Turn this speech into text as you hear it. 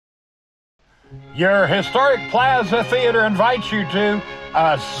Your historic Plaza Theater invites you to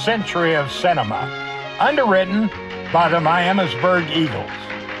A Century of Cinema, underwritten by the Miamisburg Eagles.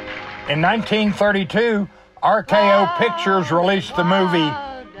 In 1932, RKO Pictures released the movie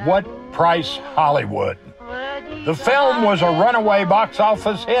What Price Hollywood. The film was a runaway box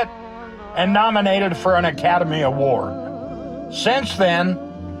office hit and nominated for an Academy Award. Since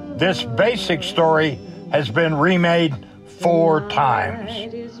then, this basic story has been remade 4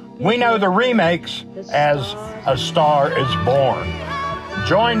 times. We know the remakes as A Star is Born.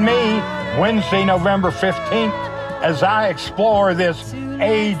 Join me Wednesday, November 15th, as I explore this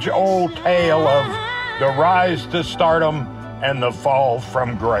age-old tale of the rise to stardom and the fall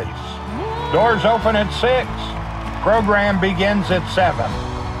from grace. Doors open at 6. Program begins at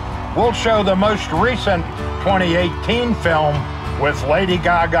 7. We'll show the most recent 2018 film with Lady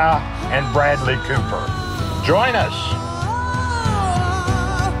Gaga and Bradley Cooper. Join us.